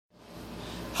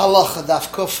Halacha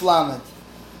Daf Kuf Lamed.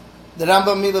 The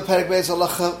Rambam Mila Perek Beis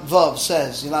Halacha Vav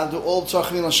says you're allowed to do all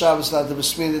Tzorch Mila Shabbos, you're allowed to do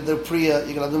Besmila, the Priya,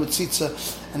 you're allowed to do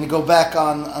Mitzitza, and you go back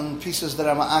on pieces that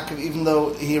are Ma'akev, even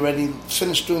though he already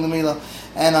finished doing the Mila,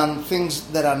 and on things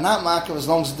that are not Ma'akev, as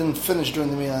long as he didn't finish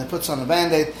doing the Mila, and he puts on a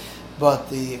Band-Aid. But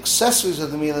the accessories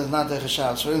of the Mila is not Derech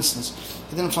Shabbos. For instance,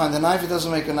 he didn't find a knife, he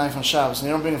doesn't make a knife on Shabbos, and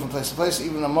you don't bring it from place to place,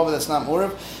 even a mother that's not Murev,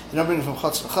 you don't bring it from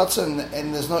Chotz to Chotz,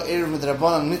 and there's no Erev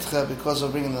Midrabanan Nitcha because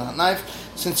of bringing the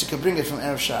knife, since you can bring it from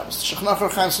Erev Shabbos.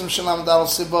 Shechnachar Chaim Sim Shalom Dal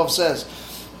Sibov says,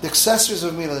 the accessories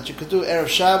of Mila that you could do Erev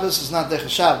Shabbos is not Derech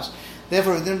Shabbos.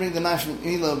 Therefore, if you didn't bring the knife from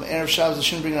Mila of Erev Shabbos, you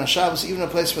shouldn't bring it on Shabbos, even a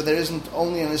place where there isn't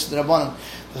only an Isra Drabanan.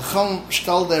 The Chum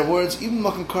stole their words, even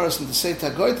Mokum Koros, and to say to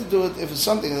a Goy to do it, if it's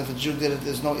something, if a Jew did it,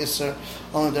 there's no Isra,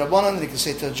 only Drabanan, then he can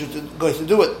say to a Jew to Goy to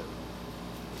do it.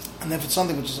 And if it's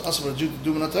something which is also for a Jew to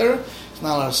do in a Torah, it's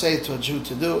not allowed to say to a Jew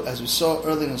to do, as we saw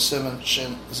earlier in Simon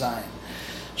Shin Zayin.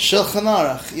 Shulchan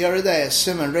Aruch, Yeridei,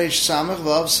 Simon Reish Samach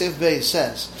Vav Sif Bey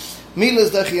says, Mila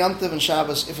is Derech Yom Tov and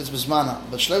Shabbos if it's Bizmana,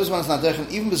 but Shlei Bizmana is not Derech, and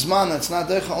even Bizmana it's not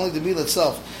Derech, only the Mila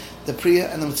itself, the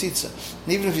Priya and the Mitzitza.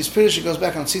 And even if he's Pirish, he goes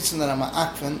back on Tzitzin that are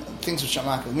Ma'akven, things which are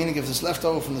Ma'akven, meaning if it's left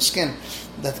over from the skin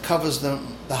that covers the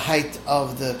height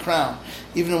of the crown,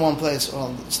 even in one place,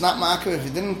 well, it's not Ma'akven, if he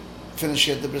didn't finish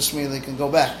it, the Bris Mila, he can go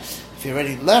back. If he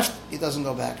already left, he doesn't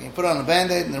go back. And you put on a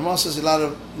Band-Aid, and the Ramah says he's allowed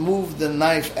to move the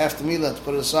knife after Mila to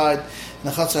put it aside, and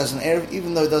the Chatzah has an Erev,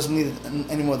 even though he doesn't need it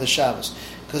anymore the Shabbos.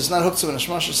 Because it's not hooked in a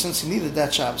Shmasha, since he needed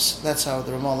that Shabbos. That's how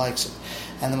the Ramah likes it.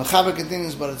 And the Mechaber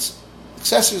continues, but it's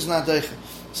accessories not Deicha.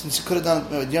 Since he could have done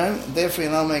it with Yom, therefore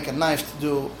you don't make a knife to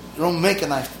do, you don't make a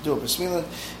knife to do a Bris Mila,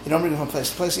 you don't bring it from place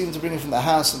to place, even to bring it from the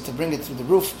house and to bring it through the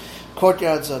roof,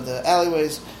 courtyards or the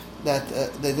alleyways, that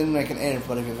they didn't make an Erev.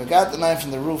 But if you forgot the knife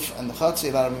in the roof and the Chatzah,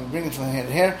 you allowed to bring it from here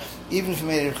to here, even if you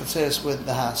made it Chatzeres with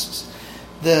the houses.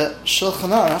 The Shulchan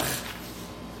Aruch,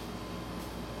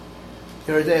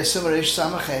 Yeridei Simon Reish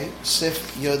Samach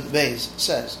Sif Yod Beis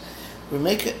says, we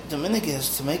make it, the minhag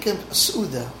is to make a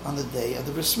Suda on the day of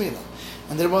the Bris Mila.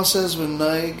 And the Rebbe says we're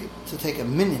noig to take a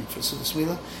minyan for Suda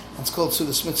Smila, and it's called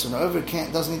Suda Smitzvah. Now, whoever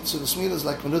doesn't eat Suda Smila is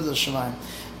like Menuda Shemayim.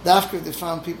 Dafka if they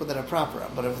found people that are proper,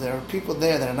 but if there are people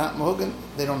there that are not Mohugan,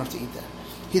 they don't have to eat there.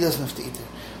 He doesn't have to eat there.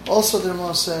 Also, the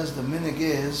Rebbe says the minhag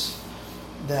is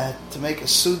that to make a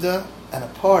Suda and a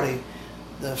party,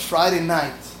 the Friday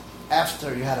night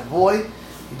after you had a boy,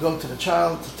 you go to the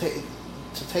child to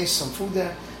taste some food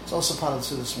there. It's also part of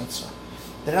the Sudas Mitzvah.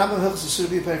 The Rambam Hilchos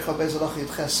Suda Perek Beis Halacha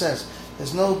Yitches says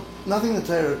there's nothing in the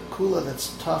Torah Kula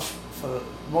that's tough for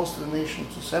most of the nation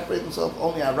to separate themselves,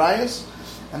 only Arayas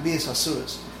and Bias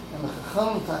Hasuras. And the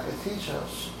Chacham Taka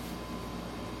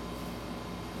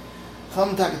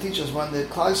teaches when the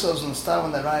Klaisos and the Star,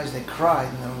 when they rise, they cried,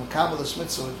 and the Kabbalah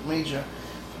Mitzvah with major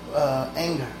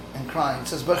anger and crying. It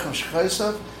says Berchem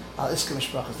Shechaisav Al Iska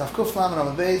Mishpachas. Daf Kuf Lamed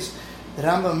Amud Beis. The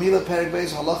Rambam Mila Perek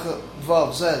Beis Halacha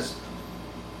Vav says,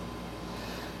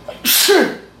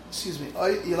 excuse me,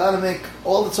 you're allowed to make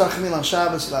all the Tzarech Mila on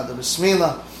Shabbos, you're allowed to Bris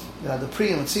Mila, you're allowed to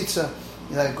Priya and Tzitza,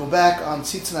 you're allowed to go back on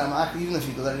Tzitza and Ma'akev, even if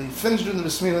you already finished doing the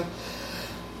Bris Mila,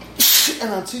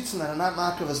 and on Tzitza and not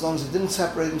Ma'akev, as long as he didn't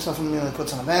separate himself from the Mila, he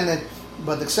puts on a Band-Aid.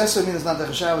 But the accessory Mila is not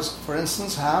Derech Shabbos. For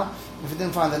instance, how? If you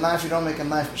didn't find the knife, you don't make a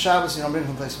knife for Shabbos, you don't bring it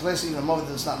from place to place, even a moment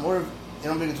that's not more, you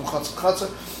don't bring it from Chotz to Chotz.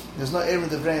 There's no Erev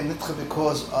Devrei Nitcha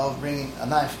because of bringing a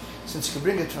knife, since you can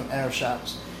bring it from Erev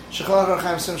Shabbos. Shechalach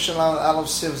Chaim Sim Shalom Aleph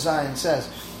Siv Zayin says,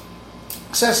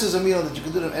 accessories of meal that you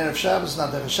can do in Erev Shabbos,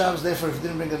 not Derech Shabbos. Therefore, if you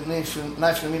didn't bring a knife from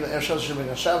meal Erev Shabbos, you should bring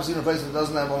a Shabbos. Even a place that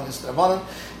doesn't have only Isra Drabanan,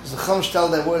 because the Chum tell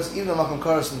their words, even a Makom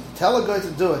Koros, and to tell a guy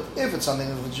to do it. If it's something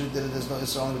that a Jew did it, there's no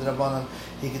Isra only with Drabanan.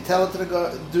 He can tell it to the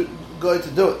guy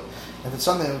to do it. If it's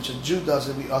something which a Jew does,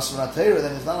 it would be awesome not Torah,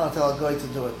 then it's not going to tell a guy to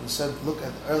do it. Instead, look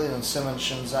at earlier in Simon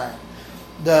Shin Zayin.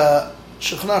 The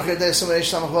Shulchan Aruch Yeridei Simon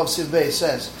Reish Samach Vav Siv Bey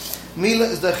says, Mila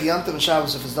is Derech Yom Tov and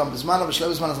Shabbos if it's done Bizmana, but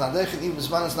Shlei Bizmana is not Deicha, and even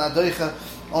Bizmana is not Deicha,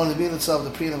 only Mila itself, the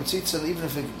Priya and the Tzitza, and even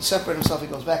if he separates himself, he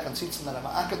goes back on Tzitza, and then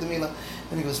Ma'akev the Mila,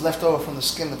 then he goes left over from the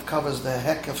skin that covers the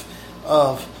hekef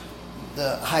of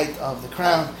the height of the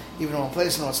crown, even in one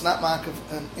place, and it's not Ma'akev,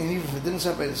 and even if it didn't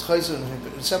separate, it's Chayzer, and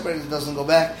if it separated, it doesn't go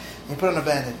back, and he put on a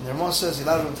Band-Aid. And the Ramah says he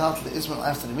allowed him to the Ismail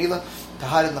after the Mila, to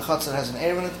hide it in the Chatzah that has an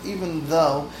air in it, even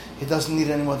though he doesn't need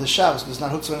it anymore the Shabbos, because it's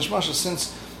not hooked to Shmasha,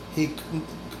 since he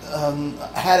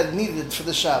had it needed for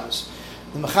the Shabbos.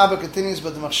 The Mechaber continues,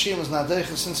 but the Machshir was not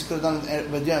Deicha, since he could have done it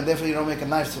with Yom, therefore you don't make a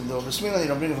knife to do over Smila, you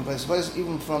don't bring it from place to place,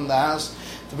 even from the house,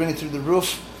 to bring it through the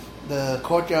roof, the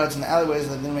courtyards and the alleyways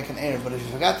that didn't make an air. But if you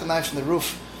forgot the knife from the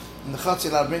roof, and the Chatzah,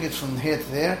 you're allowed to bring it from here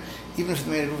to there, even if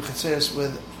you made a roof Chatzeres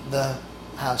with the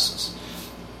houses.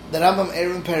 The Rambam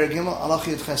Erevin Paragimel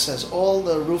Halacha Yudches says all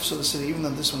the roofs of the city, even though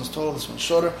this one is taller, this one is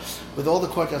shorter, with all the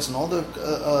courtyards and all the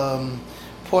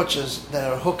porches that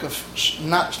are hook of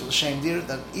not l'shem dir,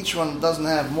 that each one doesn't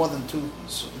have more than 2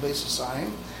 bases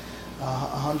sign,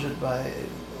 100 by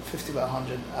 50 by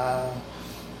 100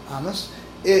 amas.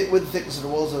 With the thickness of the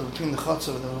walls that are between the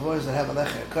chutzah and the mavoyas that have a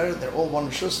lecher occurred, they're all one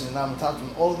rishus, and you're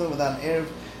not all of them without an erev,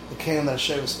 the kelim that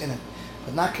shows in it,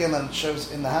 but not kelim that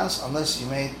shows in the house unless you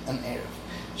made an erev.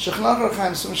 Shechnach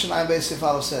Chaim Sumishanai Beis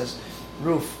Yifalav says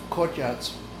roof,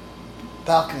 courtyards,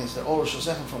 balconies, they're all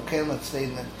rishus from kelim that stayed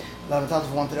in it. Lavatata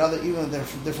from one to the other, even if they're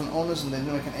from different owners and they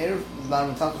do make an erev.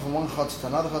 Lavatata from one chutzah to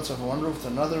another chutzah, from one roof to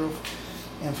another roof,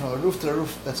 and from a roof to a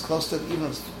roof that's close to it, even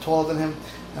if it's taller than him,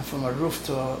 and from a roof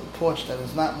to a porch that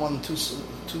is not more than 2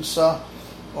 sa,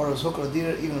 or a hook or a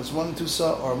dira, even if it's more than 2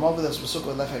 sa, or a mobile that's besuk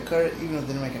or lecha occur, even if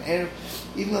they didn't make an erev,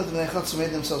 even if the Nechotza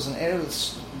made themselves an erev,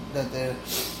 it's that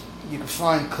you can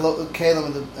find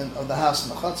kelim of the house in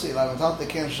the chotza. They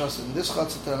can't shust in this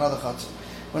chotza to another chotza.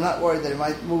 We're not worried that it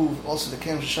might move also the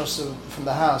kelim shust from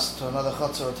the house to another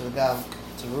chotza or to the gav,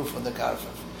 to the roof of the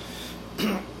garfev.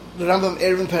 The Rambam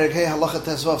Erevin Perek Hey Halacha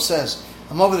Tezvav says,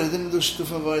 a mobile that didn't do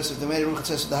shtufim voice, if they made a ruch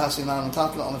of the house, you're not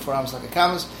entitled only 4 hours like a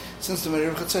kamas. Since they made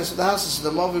a ruch of the house, so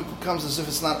the mobile becomes as if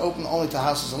it's not open only to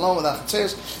houses alone without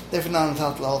chatzeres, therefore not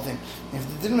entitled to the whole thing. If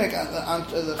they didn't make a ruch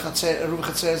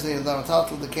chatzeres, then you're not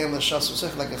entitled to the kelim that shas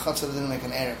v'sich like a chatzah that didn't make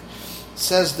an erev.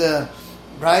 Says the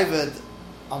Ravid,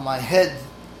 on my head,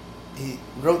 he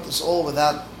wrote this all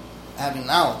without having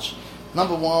knowledge.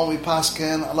 Number 1, we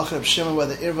paskin Halacha Reb Shimon where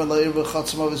the irva la irva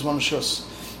chatzamov is one shus.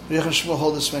 Rechon Shmuel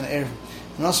hold this man irva.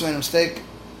 And also made a mistake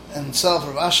in himself.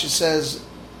 Rav Ashi says,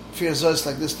 fear zois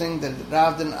like this thing that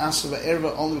Rav didn't ask about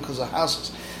irva only because of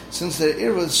houses. Since the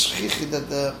irva is shchichi that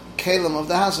the kelim of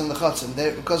the house and the chatzim,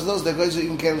 because of those they're going to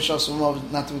even kelim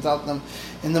shasumov not to be taught them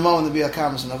in the moment to be a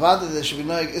kamas and avada. There should be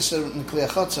no isser nikliya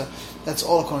chatzah. That's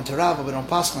all according to Rav, but we don't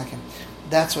pass like him.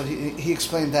 That's what he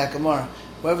explained that Gemara.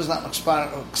 Whoever's not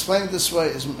explaining it this way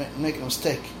is making a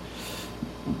mistake.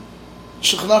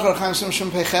 Shechnach Chaim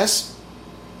Simshim Peches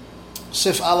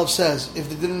Sif Aleph says if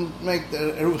they didn't make the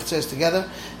eruv chatzeres together,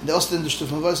 and they also didn't do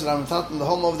shtufim voice and the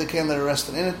whole move they came that are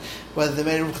arrested in it, whether they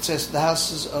made eruv chatzeres to the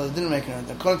houses or they didn't make it.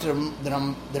 According to the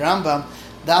Rambam,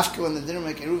 dafka when they didn't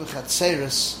make eruv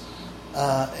chatzeres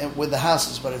with the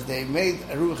houses, but if they made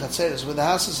eruv chatzeres with the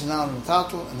houses, you're not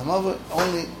entitled in the move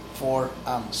only for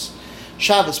amos.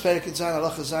 Shabbos, Perek Zayin,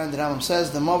 Halacha Zayin, the Rambam says,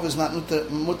 the mov is not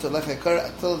mutter lecha kar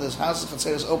until this house of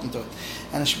Chatzir is open to it.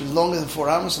 And it should be longer than 4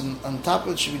 amos, and on top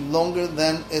of it should be longer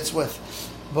than its width.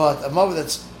 But a mov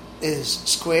that is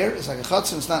square, it's like a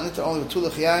Chatzir, it's not nitter only with 2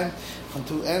 lechiyayim on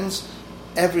 2 ends.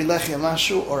 Every lechiyah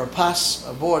mashu, or a pas,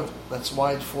 a board that's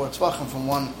wide 4 tvachim from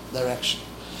one direction.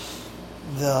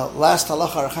 The last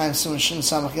Halacha Archaim Simon Shin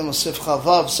Samach Gimel Sif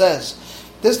Chavav says,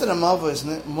 this that a malva is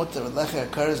mutter with lecher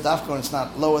occurs dafka when it's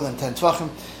not lower than 10 tvachim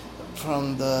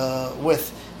from the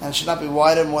width, and it should not be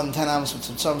wider more than 10 amos with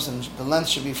tzimtzums, and the length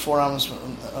should be 4 amos,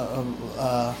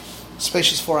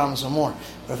 spacious 4 amos or more.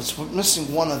 But if it's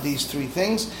missing one of these 3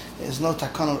 things, there is no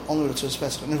takana only with a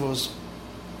specific. And if it was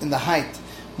in the height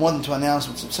more than 20 amos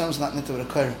with tzimtzums, not nitter with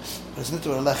a kara, but it's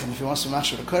nitter with a lechem. If he wants to match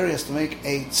with a kara, he has to make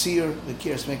a tzir, the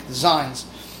kir has to make designs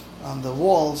on the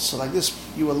walls, so like this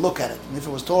you will look at it. And if it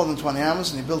was taller than 20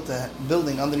 amos and you built a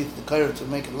building underneath the kaira to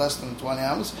make it less than 20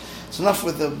 amos, it's enough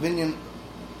with the binyan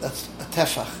that's a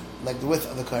tefach, like the width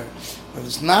of the kaira. But if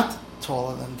it's not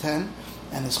taller than 10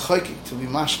 and it's choykik to be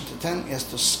mashed to 10, he has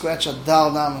to scratch a dal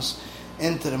amos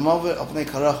into the move opnei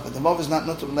karach. But the move is not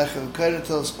nutter lecha kaira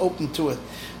until it's open to it.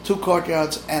 2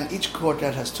 courtyards, and each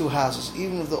courtyard has 2 houses,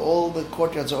 even if all the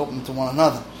courtyards are open to one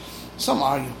another. Some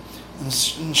argue, and it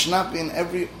should not be in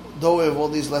every doorway of all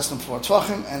these less than 4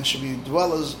 tvachim, and should be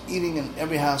dwellers eating in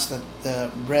every house that the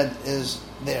bread is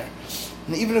there.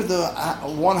 And even if the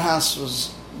one house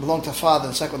belonged to father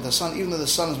and second to the son, even though the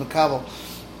son is makabel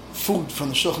food from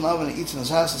the shulchan oven and eats in his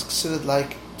house, it's considered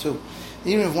like 2.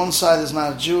 Even if one side is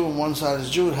not a Jew and one side is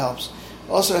Jew, it helps.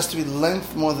 It also has to be the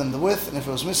length more than the width, and if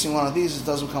it was missing one of these, it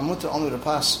doesn't become mutter only with a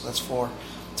pas. That's 4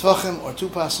 tvachim, or 2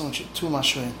 pasim, which are 2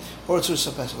 mashurim, or 2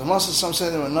 sapesach. The most of some say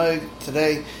they were noig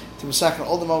today to be sacred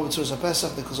all the more with 2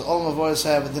 sapesach because all the mavoyas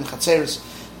have a din chatzeres.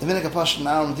 The minik apashat in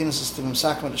our medina is to be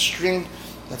sacred with a string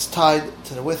that's tied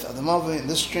to the width of the mavoi, and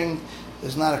this string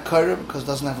is not a kaira because it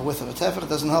doesn't have a width of a tefach. It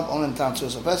doesn't help only in time 2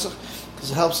 sapesach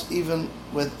because it helps even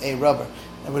with a rubber.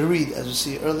 And we read, as we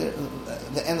see earlier,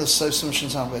 the end of Sosim in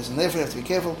some place, and therefore you have to be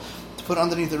careful to put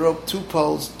underneath the rope 2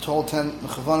 poles, tall 10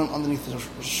 mechavanim underneath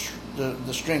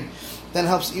the string. Then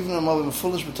helps even a mavoi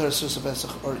foolish b'tar Surah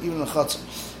Pesach or even a chatzah.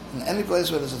 In any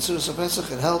place where there's a Surah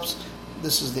Pesach, it helps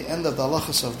this is the end of the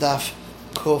halachas of Daf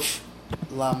Kuf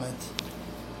Lamed.